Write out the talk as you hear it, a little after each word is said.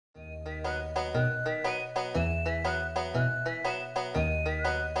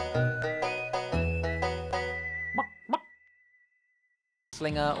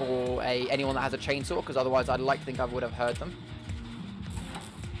gunslinger or anyone that has a chainsaw, because otherwise I'd like to think I would have heard them.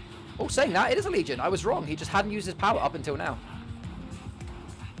 Oh, saying that, it is a Legion. I was wrong. He just hadn't used his power up until now.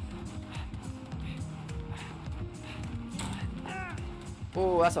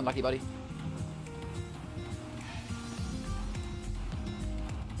 Oh, that's unlucky, buddy.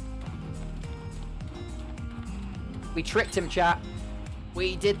 We tricked him, chat.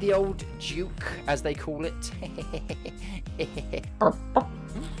 We did the old juke, as they call it.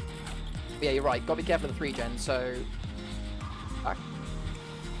 Yeah, you're right. Gotta be careful of the 3-gen, so... Back.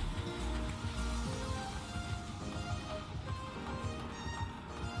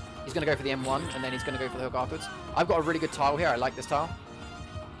 He's gonna go for the M1, and then he's gonna go for the hook afterwards. I've got a really good tile here. I like this tile.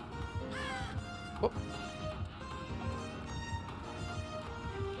 Whoop.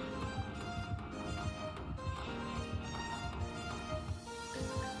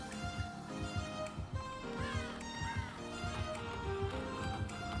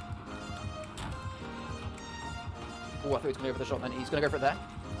 Oh, I thought he was going to go for the shot then. He's going to go for it there.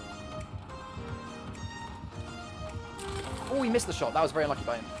 Oh, he missed the shot. That was very unlucky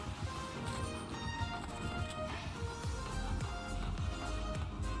by him.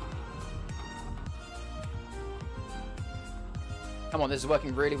 Come on, this is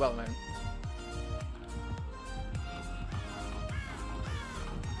working really well, man.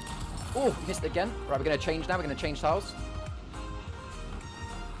 Oh, missed it again. Right, we're going to change now. We're going to change tiles.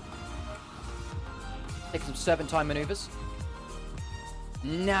 Take some serpentine maneuvers.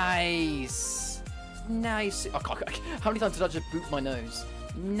 Nice. Nice. Oh, God, how many times did I just boot my nose?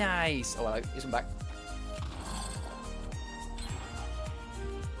 Nice. Oh, hello. He's come back.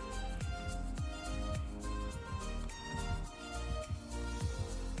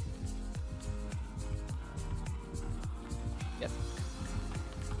 Yep.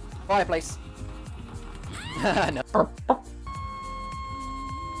 Fireplace. No.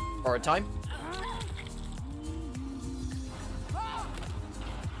 Borrowed time.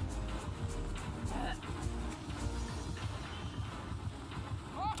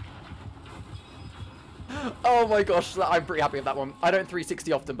 Oh my gosh, I'm pretty happy with that one. I don't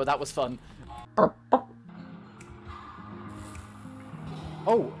 360 often, but that was fun.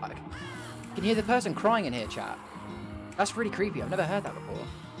 Oh, I can hear the person crying in here, chat. That's really creepy. I've never heard that before.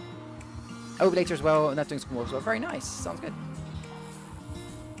 Overlater as well, and that's doing some more as well. Very nice. Sounds good.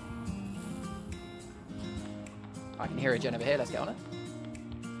 I can hear a gen over here. Let's get on it.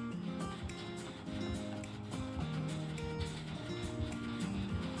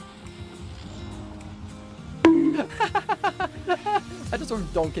 I just saw him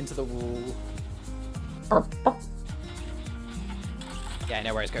donk into the wall. Yeah,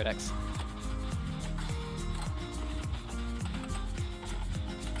 no worries, Codex.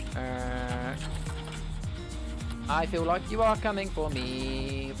 I feel like you are coming for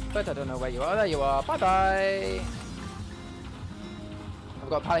me, but I don't know where you are. There you are. Bye-bye. I've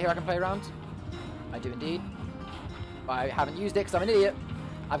got a pallet here I can play around. I do indeed. But I haven't used it because I'm an idiot.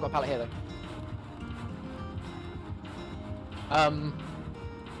 I've got a pallet here, though.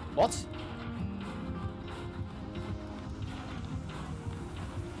 What?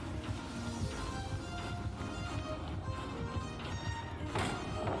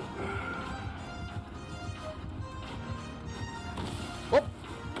 Whoop.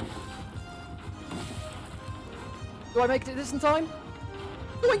 Do I make it this in time?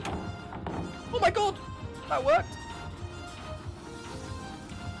 Doink! Oh my god! That worked!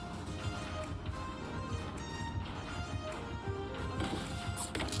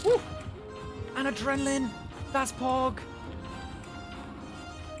 Woo! And adrenaline! That's Pog!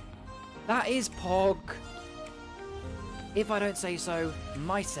 That is Pog! If I don't say so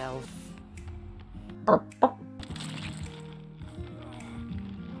myself.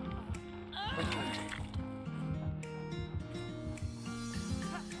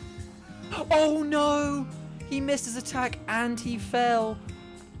 Oh no! He missed his attack and he fell.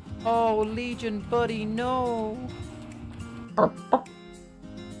 Oh, Legion buddy, no!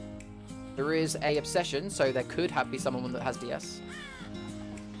 There is a obsession, so there could be someone that has DS.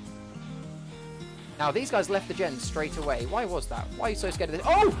 Now, these guys left the gen straight away. Why was that? Why are you so scared of this?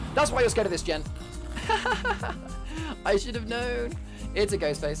 Oh! That's why you're scared of this gen! I should have known. It's a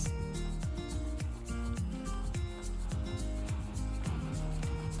ghost face.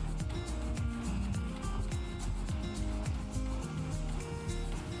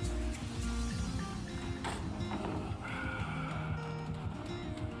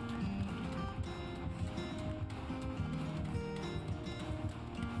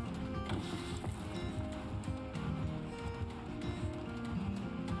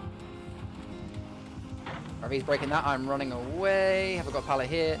 If he's breaking that, I'm running away. Have I got pallet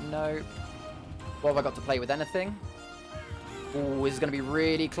here? No. What have I got to play with? Anything? Oh, this is going to be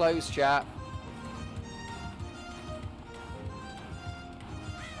really close, chat.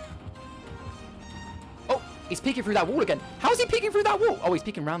 Oh, he's peeking through that wall again. How is he peeking through that wall? Oh, he's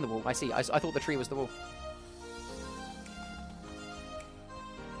peeking around the wall. I see. I thought the tree was the wall.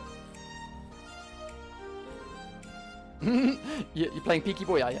 You're playing Peaky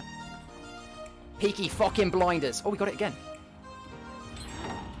Boy, are you? Peaky fucking blinders. Oh, we got it again.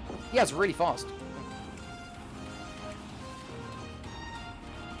 Yeah, it's really fast.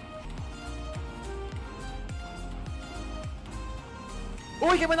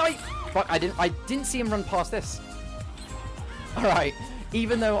 Oh, he went right. Fuck, I didn't see him run past this. All right.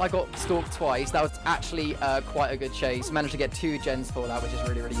 Even though I got stalked twice, that was actually quite a good chase. Managed to get 2 gens for that, which is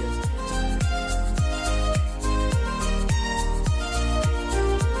really, really good.